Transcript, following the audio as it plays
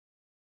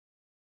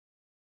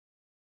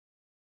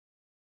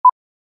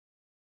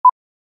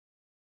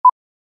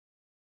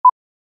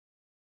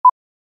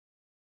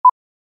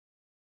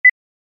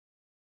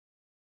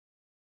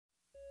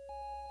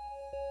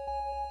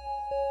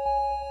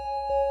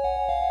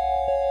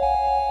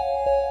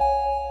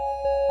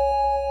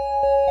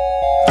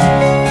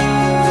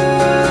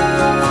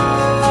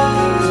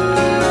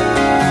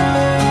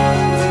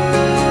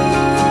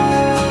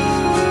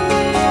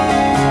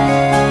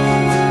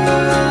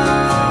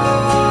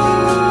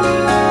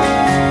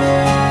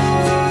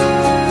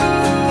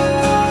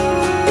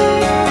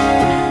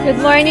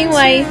morning,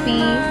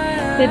 wifey.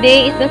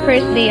 Today is the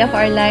first day of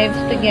our lives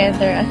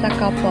together as a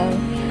couple.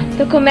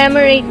 To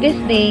commemorate this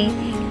day,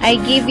 I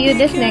give you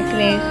this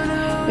necklace,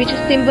 which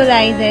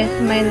symbolizes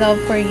my love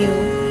for you.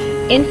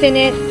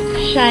 Infinite,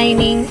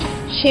 shining,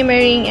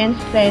 shimmering, and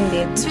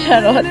splendid.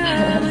 Charot.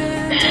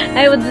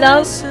 I would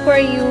love for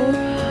you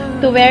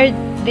to wear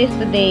this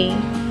today.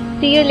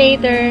 See you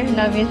later.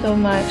 Love you so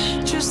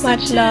much.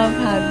 Much love,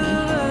 hubby.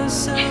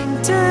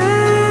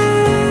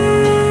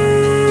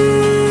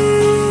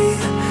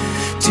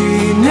 Do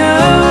you know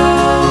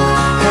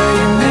how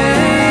you're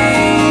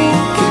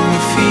making me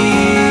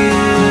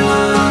feel?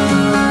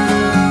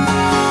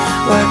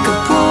 Like a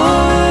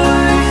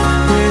boy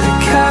with a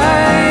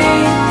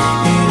kite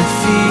in a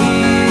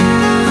field.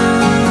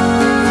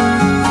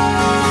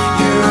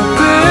 You're a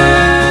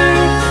bird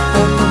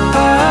up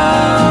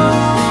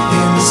above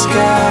in the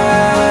sky.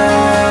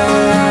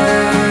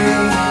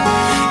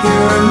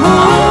 You're a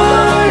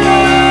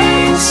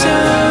morning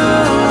sunrise.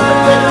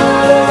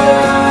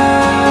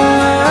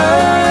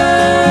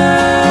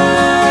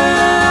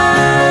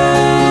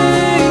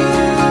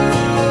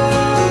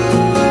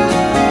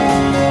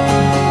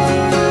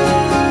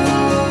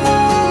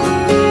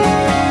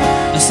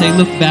 As I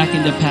look back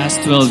in the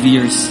past 12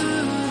 years,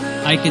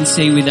 I can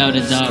say without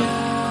a doubt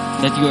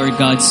that you are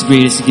God's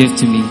greatest gift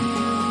to me.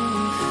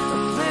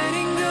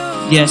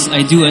 Yes,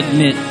 I do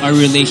admit our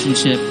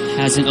relationship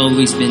hasn't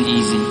always been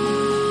easy.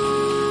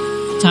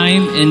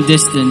 Time and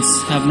distance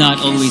have not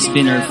always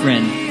been our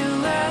friend,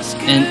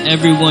 and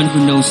everyone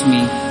who knows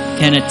me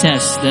can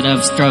attest that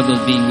I've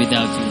struggled being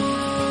without you.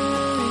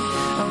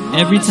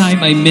 Every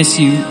time I miss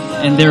you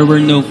and there were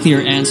no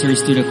clear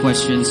answers to the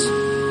questions,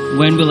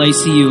 when will I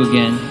see you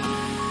again?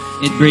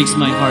 It breaks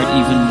my heart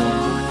even more.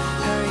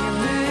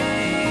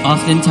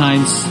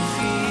 Oftentimes,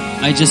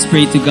 I just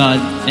pray to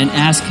God and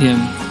ask Him,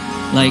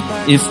 like,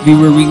 if we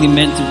were really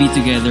meant to be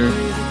together,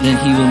 then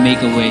He will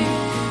make a way.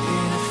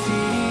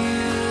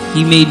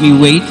 He made me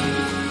wait,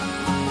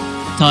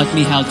 taught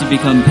me how to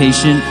become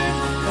patient,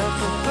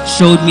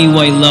 showed me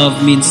why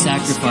love means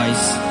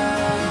sacrifice.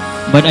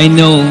 But I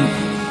know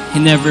He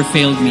never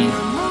failed me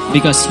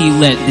because He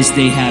let this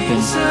day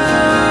happen.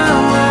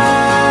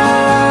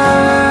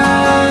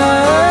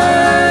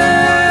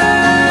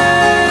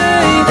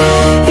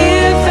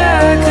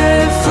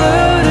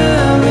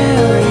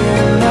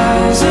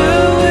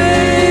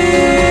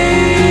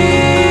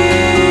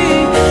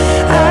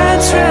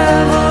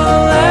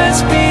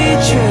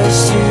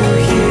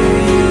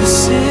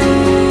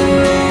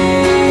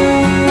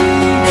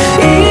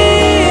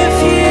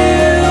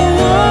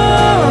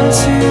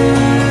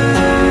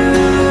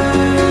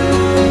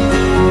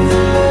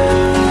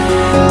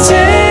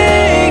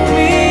 Take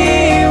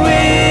me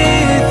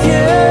with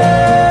you.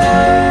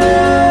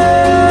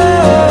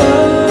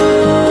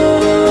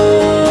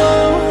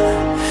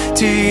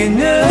 Do you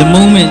know? The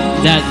moment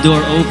that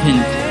door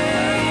opened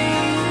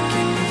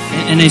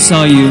and I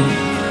saw you,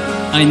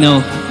 I know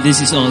this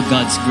is all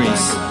God's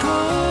grace.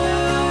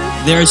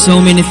 There are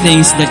so many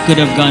things that could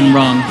have gone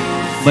wrong,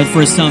 but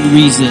for some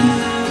reason,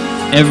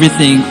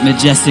 everything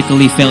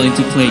majestically fell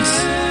into place.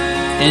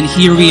 And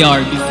here we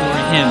are before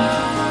Him.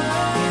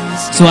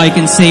 So I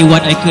can say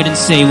what I couldn't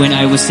say when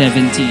I was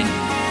 17.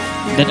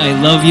 That I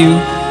love you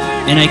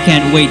and I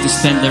can't wait to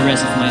spend the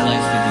rest of my life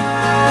with you.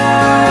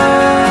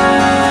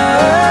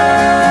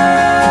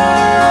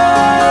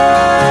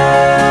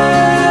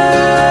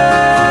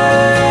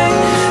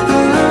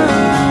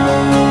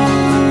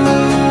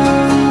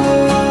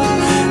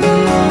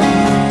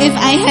 If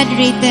I had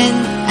written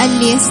a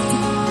list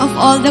of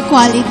all the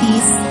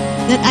qualities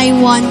that I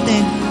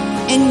wanted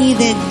and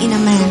needed in a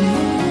man,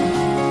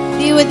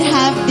 they would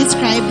have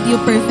described you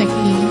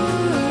perfectly,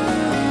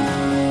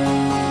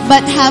 but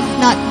have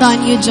not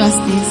done you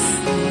justice.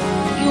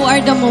 You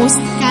are the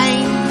most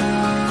kind,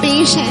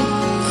 patient,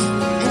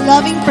 and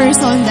loving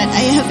person that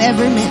I have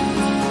ever met.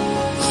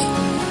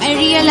 I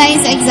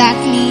realize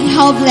exactly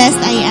how blessed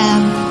I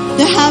am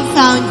to have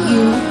found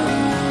you,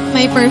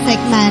 my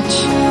perfect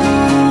match.